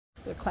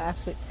The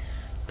classic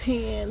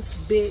pens,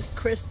 big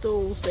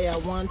crystals, they are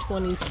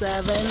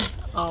 $127.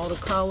 All the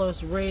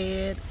colors,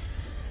 red,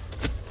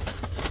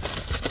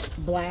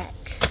 black,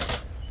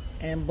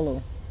 and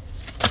blue.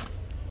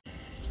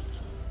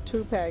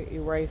 2-pack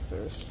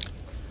erasers,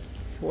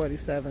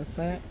 47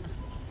 cents.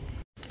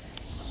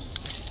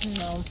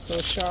 Pencil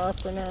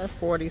sharpener,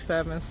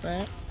 47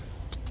 cents.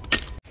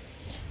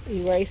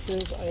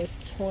 Erasers is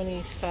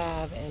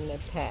 25 in the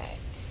pack,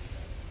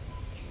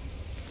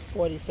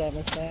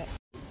 47 cents.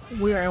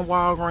 We're in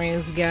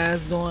Walgreens,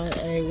 guys, doing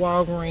a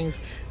Walgreens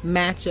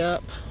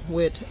matchup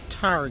with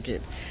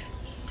Target.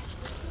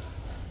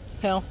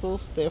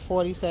 Pencils, they're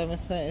 47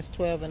 cents, it's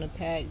 12 in a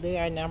pack. They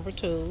are number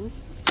 2s.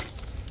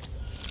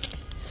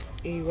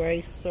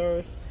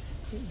 Erasers,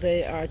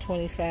 they are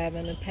 25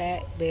 in a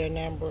pack. They're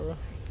number.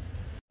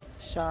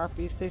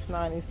 Sharpie,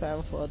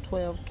 $6.97 for a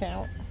 12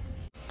 count.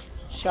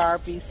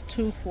 Sharpies,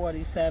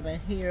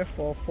 $2.47 here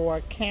for a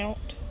 4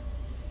 count.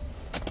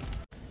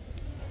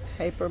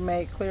 Paper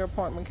Mate Clear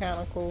Point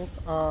Mechanicals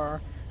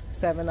are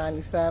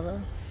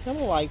 $7.97. They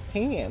look like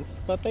pens,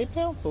 but they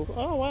pencils.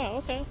 Oh wow,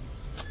 okay.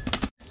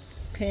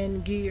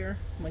 Pen Gear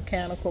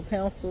Mechanical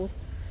Pencils,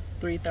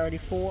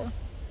 $3.34.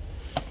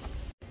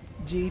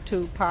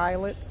 G2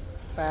 Pilots,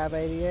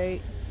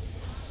 $5.88.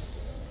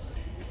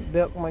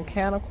 Bic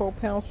Mechanical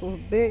Pencils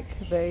Big,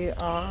 they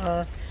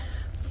are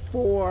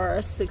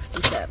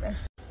 $4.67.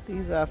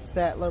 These are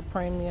Statler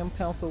Premium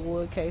Pencil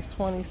Wood Case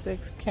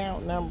 26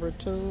 count number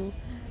 2s.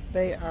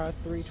 They are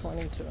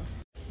 $3.22.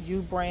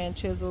 U Brand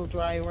Chisel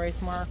Dry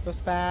Erase Markers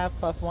 5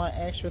 plus 1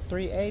 extra,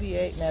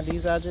 $3.88. Now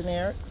these are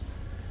generics.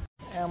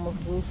 Elmer's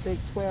Glue Stick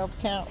 12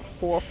 count,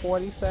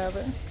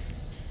 $4.47.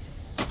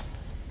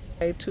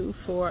 A2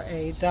 for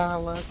 $1.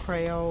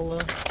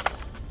 Crayola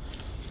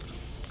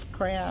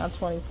Crayon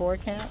 24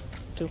 count,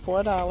 2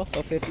 for $1,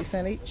 so 50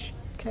 cents each.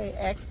 Okay,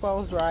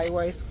 Expos Dry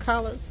Erase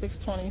Color,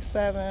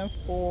 $6.27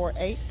 for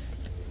 8.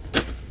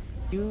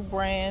 U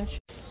Branch.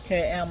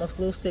 Okay, Elmer's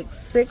Glue Stick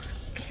 6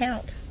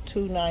 count,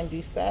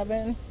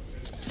 $2.97.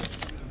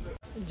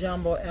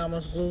 Jumbo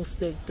Elmer's Glue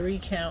Stick 3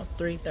 count,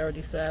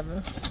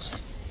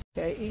 $3.37.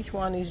 Okay, each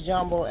one of these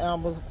Jumbo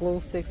Elmer's Glue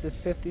Sticks is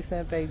 50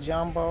 cents. They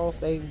jumbos,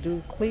 they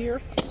do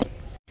clear.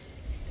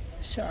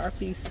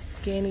 Sharpie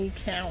Skinny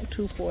count,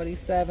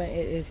 $2.47.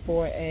 It is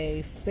for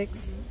a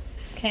 6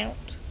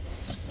 count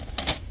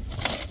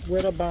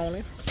with a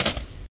bonus.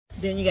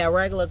 Then you got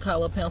regular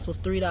color pencils,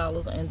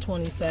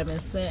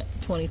 $3.27,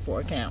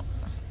 24 count.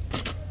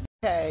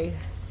 Okay,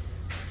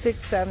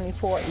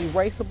 $6.74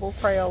 erasable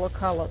Crayola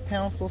color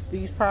pencils.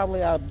 These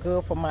probably are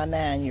good for my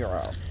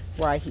 9-year-old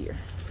right here.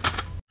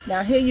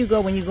 Now here you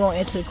go when you go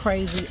into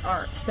Crazy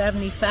Art,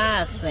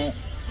 75 cents,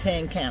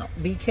 10 count.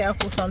 Be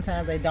careful,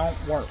 sometimes they don't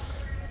work.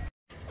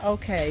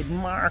 Okay,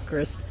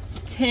 markers,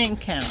 10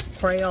 count,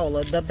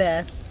 Crayola, the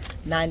best,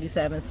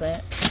 97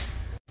 cents.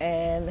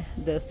 And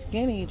the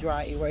skinny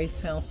dry erase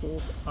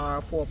pencils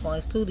are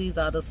 4.2. These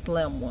are the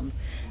slim ones.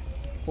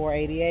 It's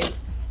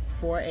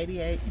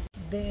 $4.88.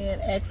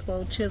 Then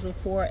Expo Chisel,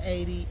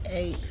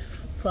 $4.88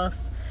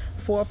 plus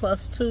 4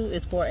 plus 2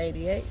 is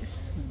 $4.88.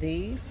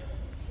 These.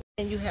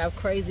 And you have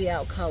Crazy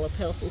Out color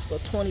pencils for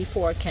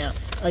 24 count.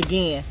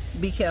 Again,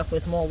 be careful,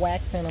 it's more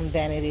wax in them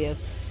than it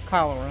is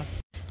coloring.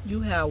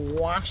 You have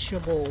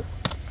washable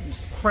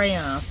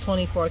crayons,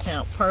 24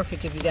 count,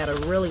 perfect if you got a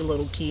really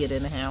little kid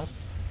in the house.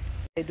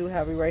 They do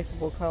have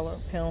erasable color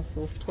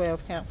pencils,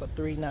 12 count for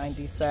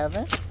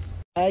 $3.97.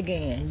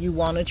 Again, you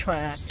want to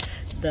try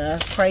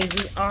the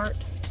Crazy Art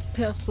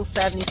pencil,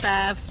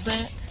 75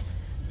 cents,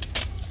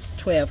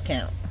 12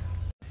 count.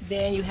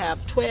 Then you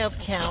have 12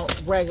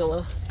 count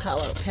regular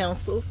color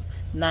pencils,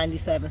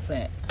 97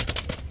 cents.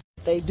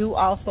 They do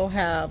also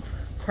have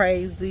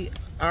Crazy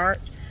Art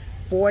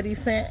 40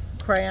 cent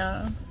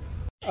crayons.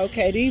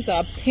 Okay, these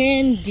are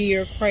Pen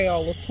Gear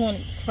Crayolas,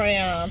 20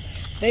 crayons.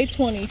 They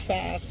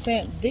 25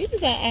 cents.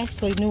 These are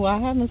actually new. I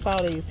haven't saw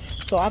these,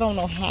 so I don't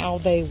know how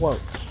they work.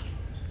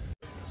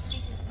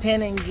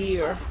 Pen and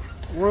Gear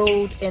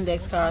Ruled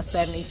Index Card,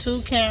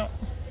 72 count.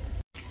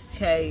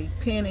 Okay,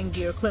 Pen and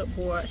Gear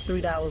Clipboard,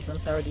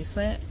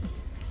 $3.30.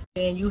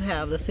 Then you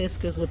have the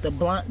Fiskars with the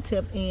blunt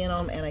tip in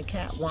them and a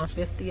cap,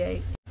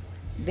 $1.58.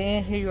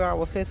 Then here you are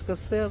with Fiskars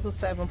Scissors,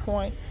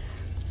 7-point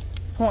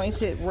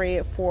pointed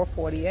red,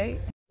 $4.48.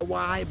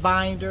 Wide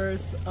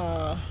binders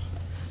are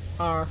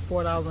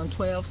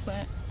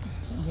 $4.12.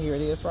 Here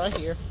it is right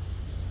here.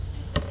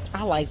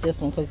 I like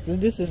this one because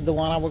this is the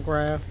one I would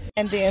grab.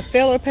 And then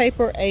filler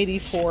paper,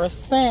 84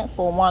 cents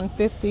for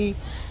 150.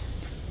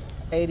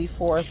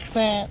 84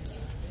 cents.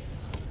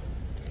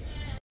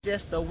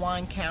 Just a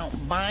 1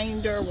 count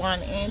binder,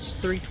 1 inch,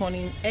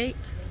 $3.28.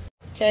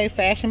 Okay,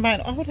 fashion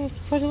binder. Oh, that's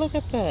pretty. Look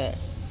at that.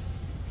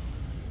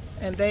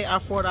 And they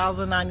are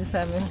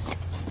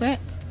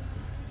 $4.97.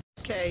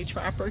 Okay,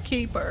 Trapper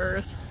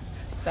Keepers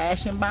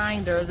fashion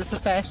binders. It's a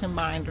fashion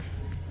binder.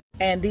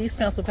 And these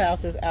pencil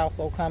pouches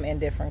also come in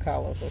different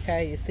colors.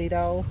 Okay, you see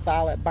those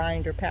solid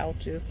binder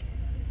pouches.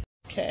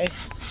 Okay,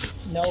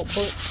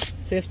 notebook,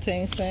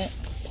 15 cents.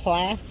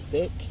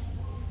 Plastic.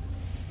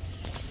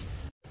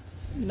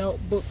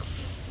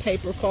 Notebooks,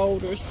 paper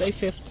folders, they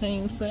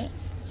 15 cents.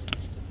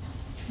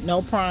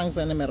 No prongs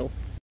in the middle.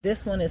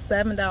 This one is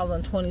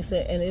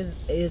 $7.20, and it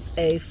is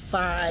a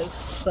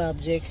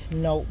 5-subject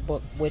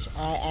notebook, which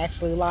I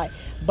actually like.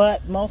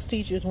 But most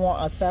teachers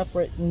want a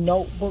separate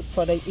notebook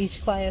for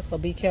each class, so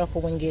be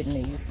careful when getting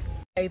these.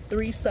 A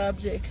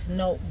 3-subject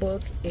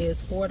notebook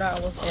is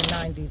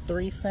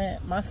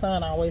 $4.93. My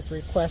son always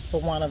requests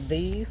for one of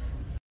these.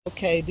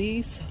 Okay,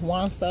 these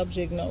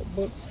 1-subject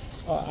notebooks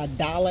are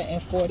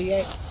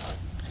 $1.48.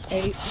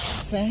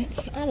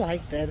 I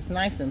like that. It's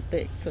nice and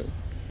thick too.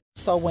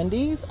 So when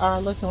these are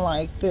looking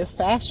like this,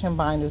 fashion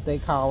binders they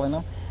calling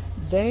them,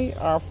 they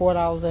are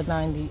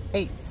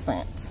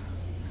 $4.98.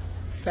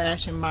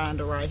 Fashion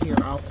binder right here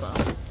also.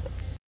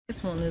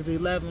 This one is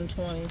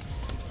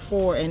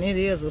 $11.24, and it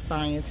is a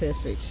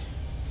scientific.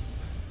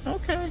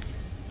 Okay.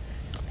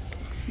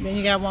 Then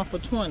you got one for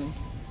 $20.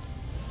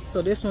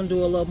 So this one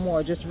do a little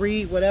more. Just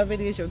read whatever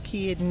it is your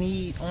kid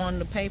need on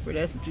the paper.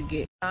 That's what you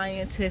get.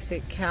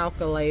 Scientific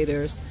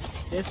calculators.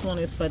 This one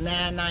is for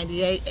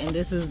 $9.98, and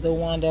this is the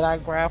one that I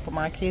grabbed for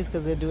my kids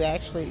because they do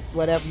actually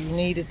whatever you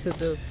need it to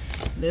do.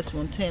 This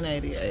one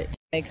 $10.88.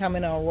 They come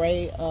in an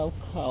array of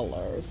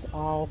colors,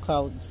 all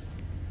colors.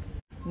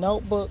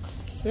 Notebook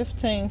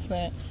 15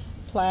 cents.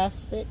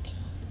 Plastic,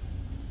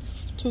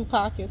 2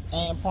 pockets,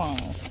 and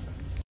prongs.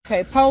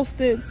 Okay,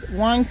 Post-its,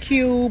 1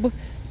 cube,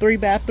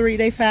 3x3,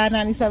 they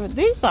 $5.97.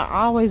 These are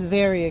always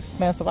very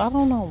expensive. I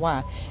don't know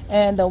why.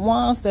 And the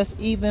ones that's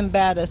even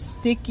by the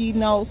sticky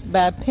notes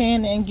by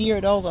Pen and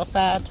Gear, those are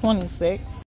 $5.26.